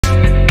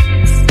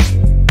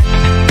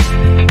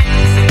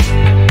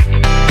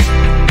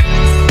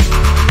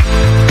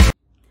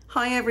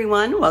Hi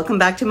everyone, welcome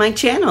back to my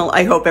channel.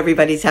 I hope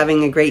everybody's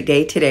having a great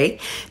day today.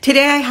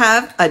 Today I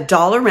have a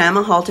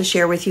Dollarama haul to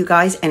share with you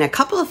guys and a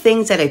couple of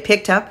things that I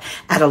picked up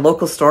at a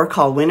local store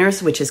called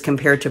Winners, which is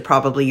compared to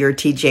probably your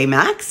TJ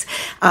Maxx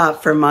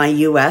for my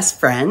US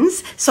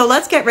friends. So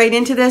let's get right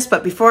into this,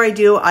 but before I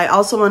do, I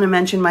also want to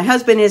mention my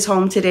husband is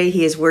home today.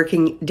 He is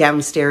working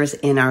downstairs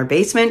in our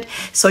basement,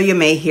 so you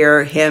may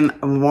hear him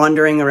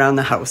wandering around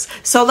the house.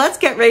 So let's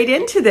get right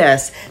into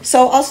this.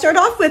 So I'll start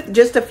off with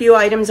just a few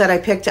items that I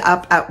picked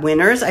up at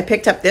Winners. I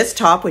picked up this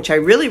top, which I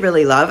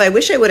really love. I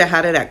wish I would have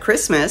had it at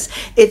Christmas.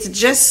 It's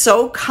just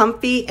so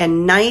comfy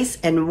and nice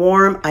and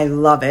warm. I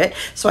love it.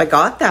 So I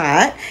got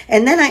that.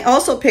 And then I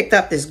also picked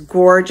up this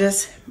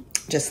gorgeous,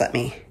 just let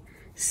me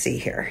see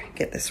here,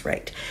 get this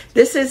right.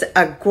 This is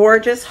a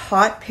gorgeous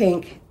hot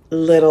pink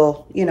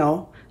little,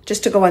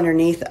 just to go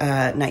underneath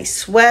a nice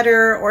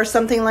sweater or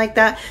something like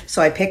that.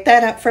 So I picked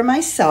that up for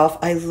myself.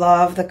 I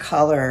love the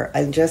color.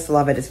 I just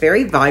love it. It's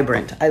very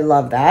vibrant. I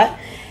love that.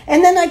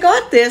 And then I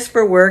got this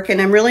for work,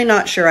 and I'm really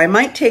not sure. I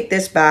might take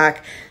this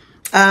back.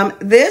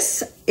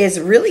 This is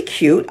really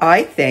cute,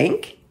 I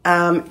think.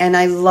 And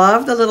I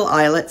love the little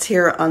eyelets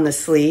here on the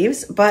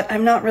sleeves, but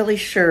I'm not really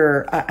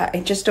sure.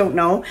 I just don't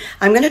know.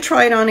 I'm going to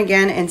try it on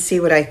again and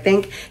see what I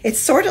think. It's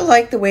sort of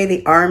like the way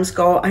the arms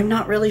go. I'm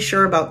not really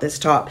sure about this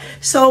top.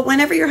 So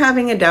whenever you're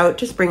having a doubt,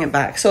 just bring it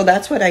back. So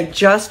that's what I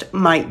just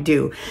might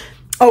do.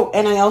 Oh,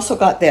 and I also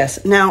got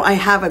this. Now I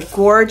have a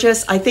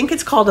gorgeous, I think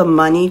it's called a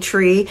money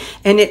tree,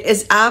 and it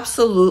is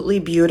absolutely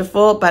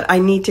beautiful, but I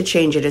need to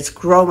change it. It's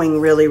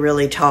growing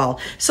really tall.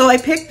 So I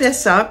picked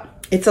this up.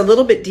 It's a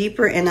little bit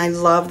deeper, and I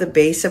love the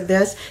base of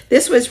this.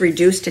 This was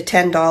reduced to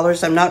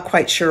 $10. I'm not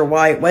quite sure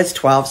why. It was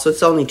 $12, so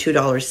it's only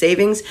 $2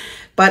 savings.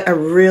 But I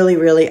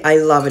I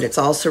love it. It's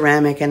all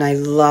ceramic, and I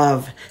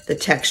love the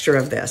texture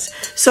of this.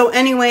 So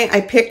anyway,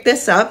 I picked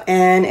this up,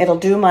 and it'll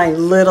do my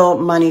little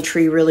money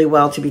tree really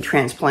well to be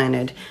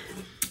transplanted.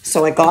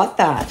 So I got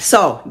that.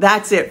 So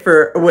that's it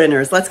for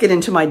Winners. Let's get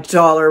into my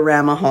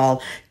Dollarama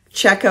haul.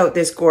 Check out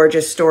this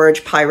gorgeous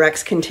storage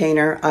Pyrex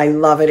container. I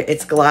love it.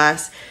 It's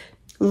glass.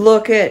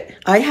 Look at,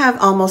 I have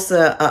almost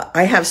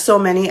I have so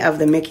many of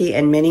the Mickey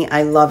and Minnie.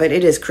 I love it.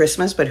 It is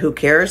Christmas, but who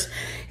cares?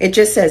 It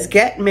just says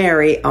get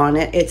merry on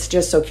it. It's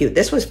just so cute.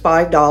 This was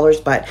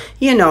 $5, but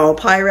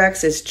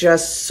Pyrex is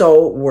just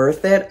so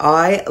worth it.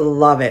 I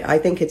love it. I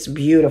think it's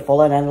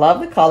beautiful, and I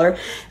love the color.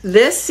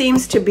 This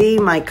seems to be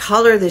my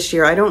color this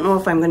year. I don't know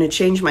if I'm going to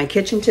change my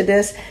kitchen to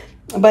this,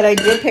 but I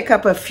did pick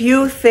up a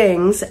few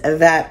things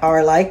that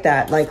are like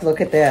that. Like, look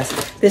at this.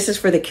 This is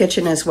for the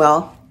kitchen as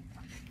well.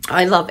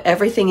 I love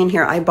everything in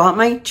here. I bought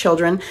my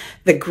children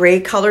the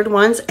gray colored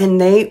ones, and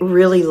they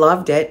really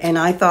loved it. And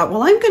I thought,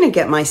 well, I'm going to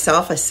get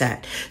myself a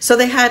set. So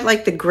they had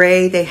like the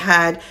gray, they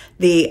had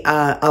the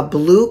a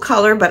blue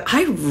color, but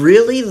I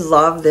really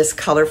love this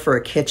color for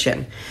a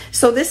kitchen.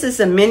 So this is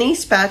a mini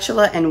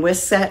spatula and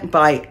whisk set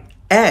by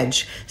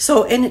Edge.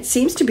 So, and it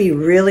seems to be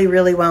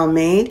really well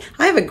made.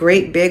 I have a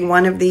great big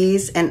one of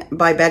these, and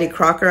by Betty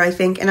Crocker, I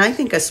think, and I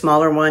think a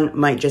smaller one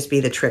might just be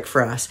the trick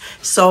for us.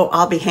 So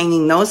I'll be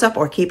hanging those up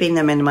or keeping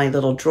them in my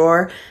little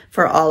drawer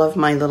for all of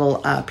my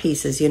little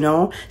pieces,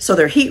 So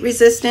they're heat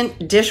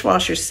resistant,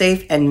 dishwasher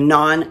safe, and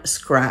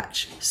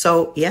non-scratch.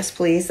 So yes,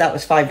 please, that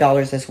was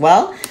 $5 as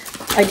well.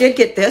 I did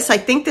get this. I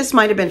think this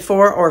might have been $4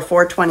 or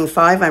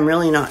 $4.25. I'm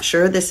really not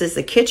sure. This is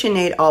the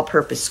KitchenAid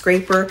all-purpose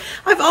scraper.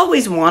 I've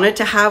always wanted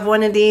to have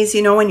one of these,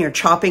 when you're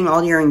chopping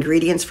all your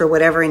ingredients for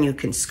whatever and you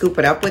can scoop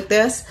it up with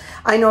this.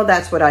 I know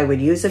that's what I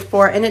would use it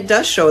for, and it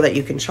does show that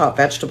you can chop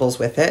vegetables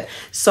with it.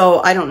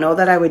 So I don't know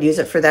that I would use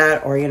it for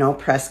that, or,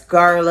 press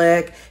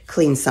garlic,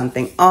 clean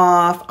something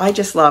off. I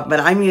just love, but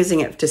I'm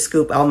using it to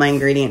scoop all my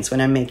ingredients when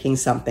I'm making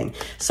something.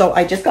 So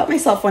I just got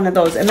myself one of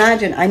those.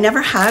 Imagine, I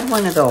never had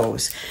one of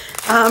those.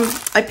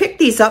 I picked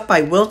these up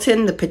by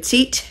Wilton, the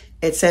Petite.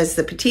 It says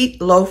the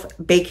Petite Loaf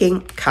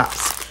Baking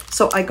Cups.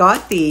 So I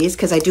got these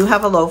because I do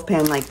have a loaf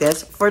pan like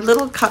this for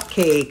little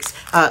cupcakes,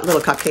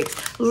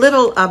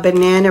 little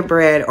banana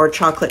bread or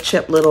chocolate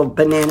chip little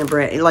banana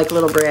bread, like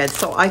little bread.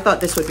 So I thought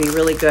this would be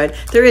really good.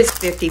 There is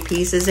 50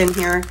 pieces in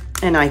here,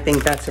 and I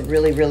think that's a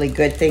really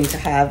good thing to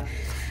have.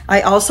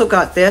 I also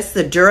got this,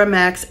 the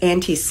Duramax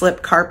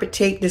Anti-Slip Carpet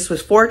Tape. This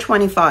was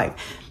 $4.25.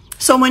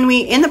 So when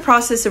in the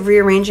process of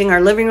rearranging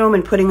our living room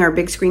and putting our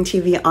big screen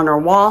TV on our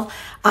wall,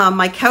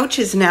 my couch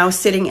is now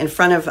sitting in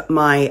front of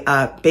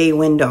my bay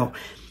window.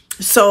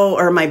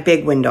 Or my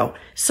big window.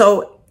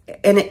 So,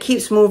 and it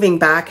keeps moving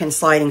back and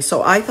sliding.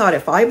 So I thought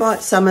if I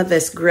bought some of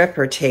this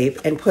gripper tape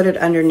and put it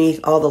underneath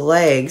all the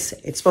legs,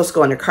 it's supposed to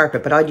go under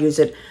carpet, but I'd use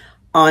it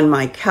on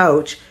my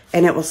couch,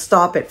 and it will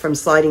stop it from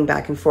sliding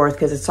back and forth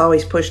because it's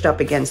always pushed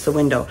up against the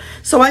window.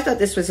 So I thought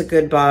this was a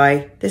good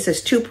buy. This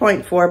is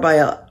 2.4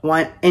 by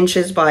 1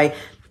 inches by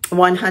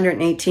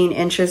 118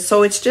 inches.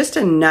 So it's just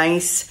a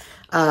nice,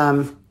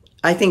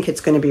 I think it's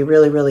going to be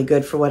really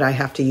good for what I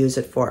have to use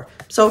it for.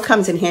 So it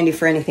comes in handy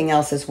for anything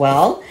else as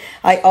well.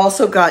 I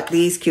also got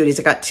these cuties.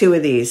 I got two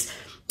of these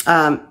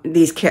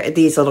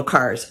little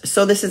cars.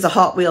 So this is a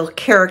Hot Wheel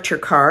character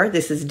car.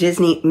 This is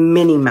Disney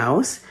Minnie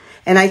Mouse.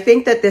 And I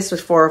think that this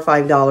was $4 or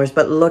 $5,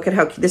 but look at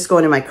how this is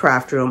going in my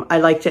craft room. I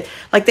like to,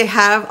 like they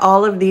have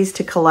all of these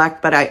to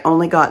collect, but I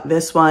only got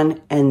this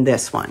one and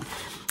this one.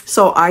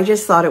 So I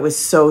just thought it was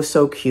so,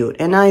 so cute.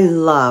 And I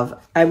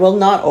will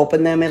not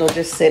open them. It'll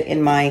just sit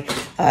in my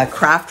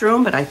craft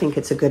room, but I think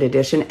it's a good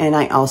addition. And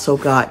I also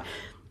got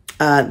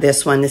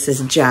this one. This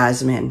is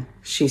Jasmine.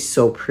 She's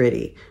so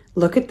pretty.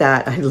 Look at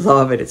that. I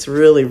love it. It's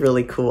really,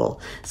 really cool.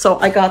 So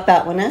I got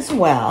that one as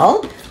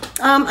well.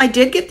 I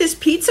did get this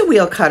pizza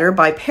wheel cutter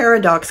by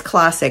Paradox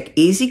Classic.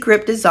 Easy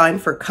grip design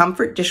for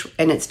comfort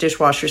and it's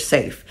dishwasher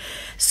safe.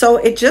 So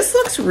it just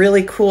looks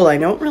really cool. I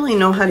don't really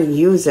know how to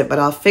use it, but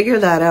I'll figure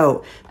that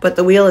out. But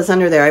the wheel is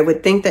under there. I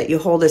would think that you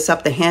hold this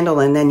up the handle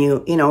and then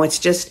you know, it's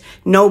just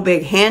no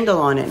big handle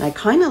on it. And I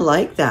kind of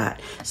like that.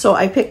 So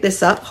I picked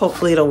this up.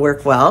 Hopefully it'll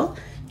work well.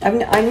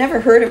 I've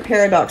never heard of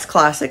Paradox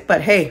Classic,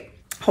 but hey,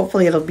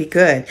 hopefully it'll be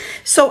good.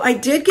 So I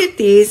did get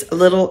these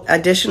little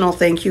additional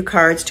thank you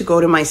cards to go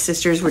to my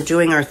sister's. We're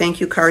doing our thank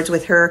you cards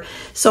with her.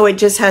 So it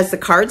just has the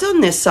cards on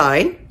this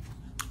side.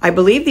 I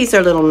believe these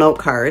are little note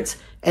cards.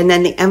 And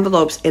then the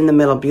envelopes in the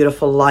middle,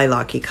 beautiful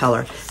lilac-y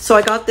color. So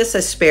I got this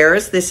as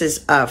spares. This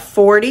is a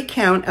 40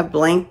 count of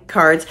blank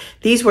cards.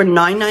 These were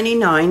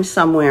 $9.99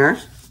 somewhere.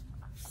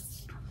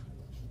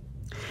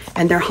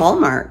 And they're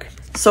Hallmark.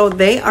 So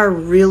they are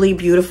really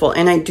beautiful.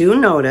 And I do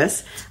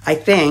notice, I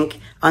think,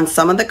 on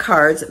some of the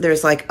cards,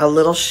 there's like a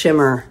little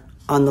shimmer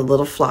on the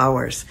little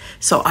flowers.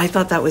 So I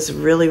thought that was a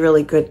really,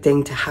 really good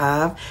thing to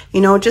have.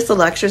 You know, just the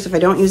lectures, if I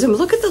don't use them,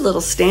 look at the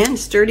little stand,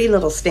 sturdy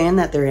little stand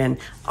that they're in.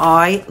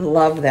 I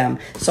love them.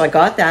 So I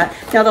got that.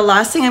 Now, the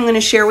last thing I'm going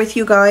to share with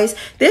you guys,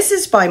 this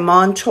is by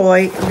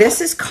Montoy. This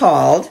is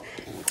called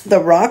the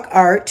Rock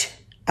Art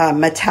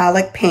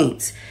Metallic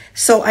Paints.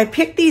 So I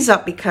picked these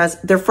up because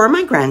they're for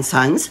my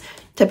grandsons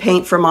to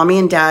paint for mommy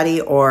and daddy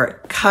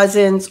or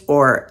cousins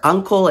or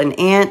uncle and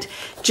aunt,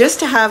 just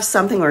to have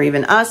something, or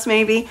even us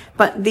maybe.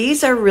 But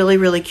these are really,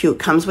 really cute.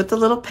 Comes with the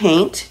little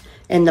paint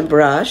and the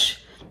brush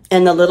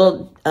and the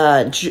little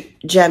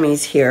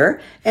jemmies here.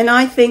 And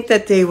I think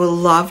that they will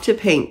love to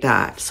paint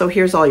that. So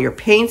here's all your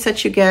paints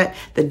that you get,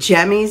 the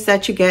jemmies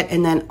that you get,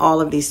 and then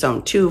all of these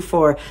stones, 2,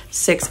 4,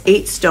 6,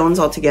 8 stones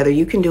altogether.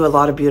 You can do a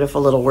lot of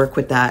beautiful little work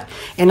with that.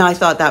 And I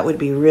thought that would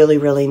be really,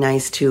 really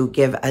nice to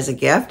give as a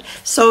gift.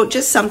 So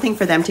just something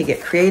for them to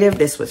get creative.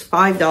 This was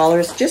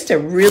 $5, just a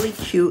really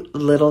cute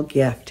little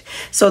gift.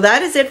 So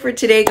that is it for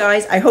today,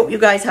 guys. I hope you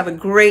guys have a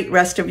great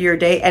rest of your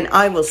day, and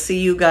I will see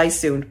you guys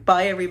soon.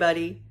 Bye,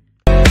 everybody.